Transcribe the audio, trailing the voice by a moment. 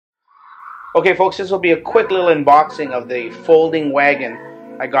Okay folks, this will be a quick little unboxing of the folding wagon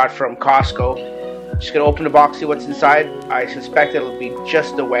I got from Costco. Just gonna open the box, see what's inside. I suspect it'll be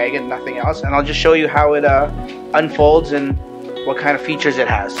just the wagon, nothing else, and I'll just show you how it unfolds and what kind of features it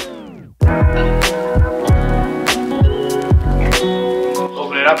has.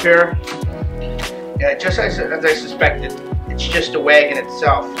 Open it up here. Yeah, just as I suspected, it's just the wagon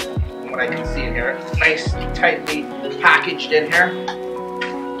itself, from what I can see in here. It's nice, tightly packaged in here.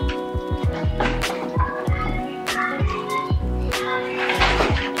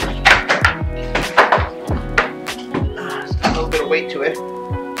 Weight to it.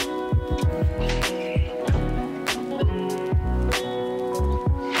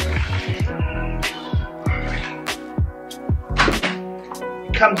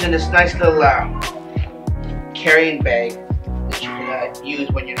 It comes in this nice little carrying bag that you can use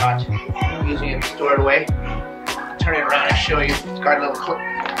when you're not using it to store it away. Turn it around and show you. It's got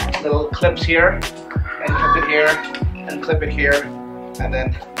little clips here, and clip it here, and clip it here, and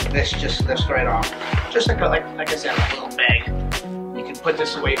then this just lifts right off. Just like I said, like a little bag. You can put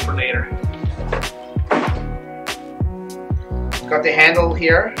this away for later. It's got the handle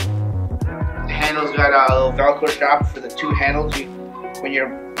here. The handle's got a little Velcro strap for the two handles. When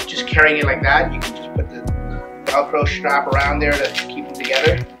you're just carrying it like that, you can just put the Velcro strap around there to keep them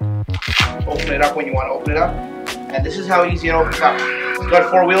together. Open it up when you want to open it up. And this is how easy it opens up. It's got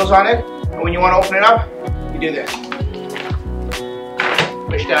 4 wheels on it, and when you want to open it up, you do this.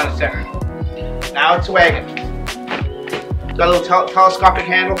 Push down the center. Now it's a wagon. It's got a little telescopic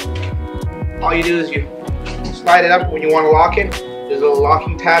handle. All you do is you slide it up when you want to lock it. There's a little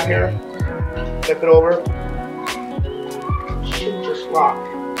locking tab here. Flip it over. It should just lock.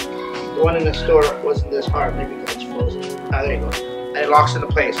 The one in the store wasn't this hard, maybe because it's frozen. Ah, there you go. And it locks into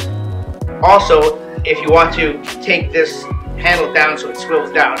place. Also, if you want to take this handle down so it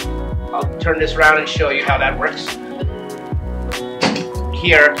swivels down, I'll turn this around and show you how that works.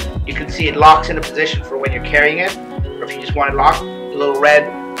 Here, you can see it locks into position for when you're carrying it, or if you just want it locked, a little red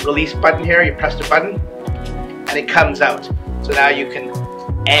release button here, you press the button, and it comes out. So now you can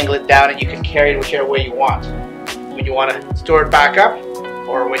angle it down and you can carry it whichever way you want. When you want to store it back up,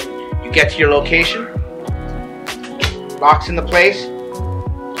 or when you get to your location, locks into place,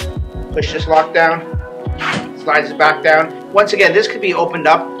 push this lock down, slides it back down. Once again, this could be opened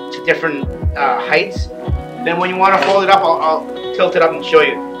up to different heights. Then when you want to fold it up, I'll tilt it up and show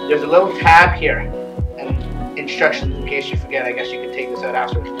you. There's a little tab here, and instructions in case you forget. I guess you can take this out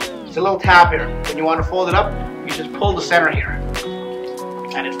afterwards. It's a little tab here. When you want to fold it up, you just pull the center here,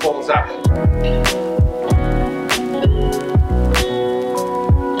 and it folds up.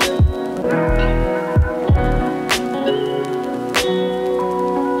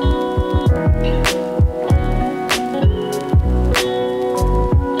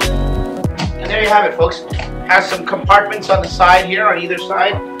 And there you have it, folks. Has some compartments on the side here, on either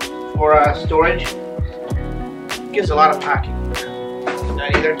side, for storage. Gives a lot of packing.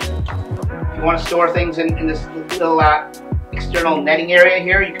 Not either. If you want to store things in this little external netting area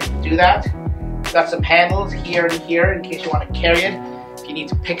here, you can do that. Got some handles here and here in case you want to carry it, if you need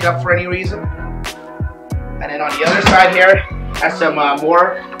to pick it up for any reason. And then on the other side here, has some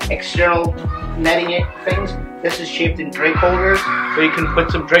more external netting things. This is shaped in drink holders, so you can put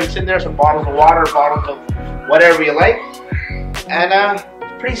some drinks in there, some bottles of water, bottles of whatever you like, and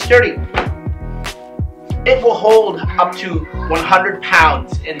pretty sturdy. It will hold up to 100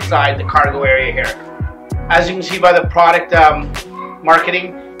 pounds inside the cargo area here. As you can see by the product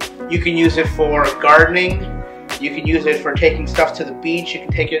marketing, you can use it for gardening, you can use it for taking stuff to the beach, you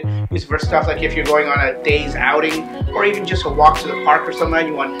can use it for stuff like if you're going on a day's outing, or even just a walk to the park or something.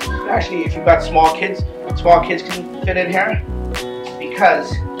 You want, actually, if you've got small kids can fit in here,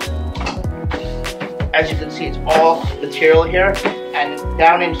 because as you can see, it's all material here, and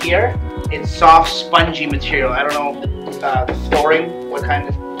down in here, it's soft, spongy material. I don't know the flooring,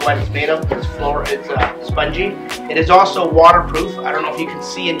 what it's made of. It's spongy. It is also waterproof. I don't know if you can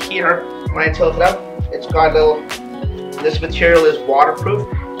see in here when I tilt it up. It's got this material is waterproof.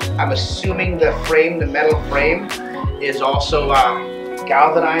 I'm assuming the frame, the metal frame, is also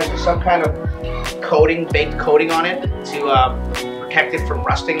galvanized with some kind of coating, baked coating on it to protect it from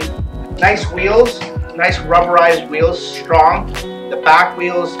rusting. Nice wheels. Nice rubberized wheels, strong. The back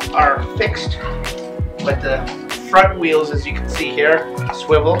wheels are fixed, but the front wheels, as you can see here,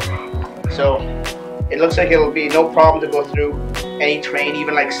 swivel. So it looks like it'll be no problem to go through any terrain,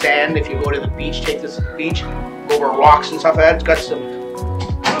 even like sand. If you go to the beach, take this to the beach, go over rocks and stuff like that. It's got some, I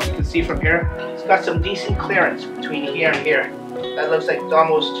don't know if you can see from here, it's got some decent clearance between here and here. That looks like it's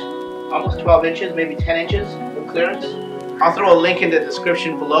almost 12 inches, maybe 10 inches of clearance. I'll throw a link in the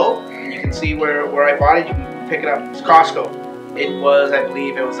description below. You can see where I bought it. You can pick it up. It's Costco. It was, I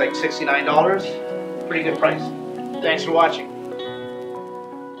believe, it was like $69. Pretty good price. Thanks for watching.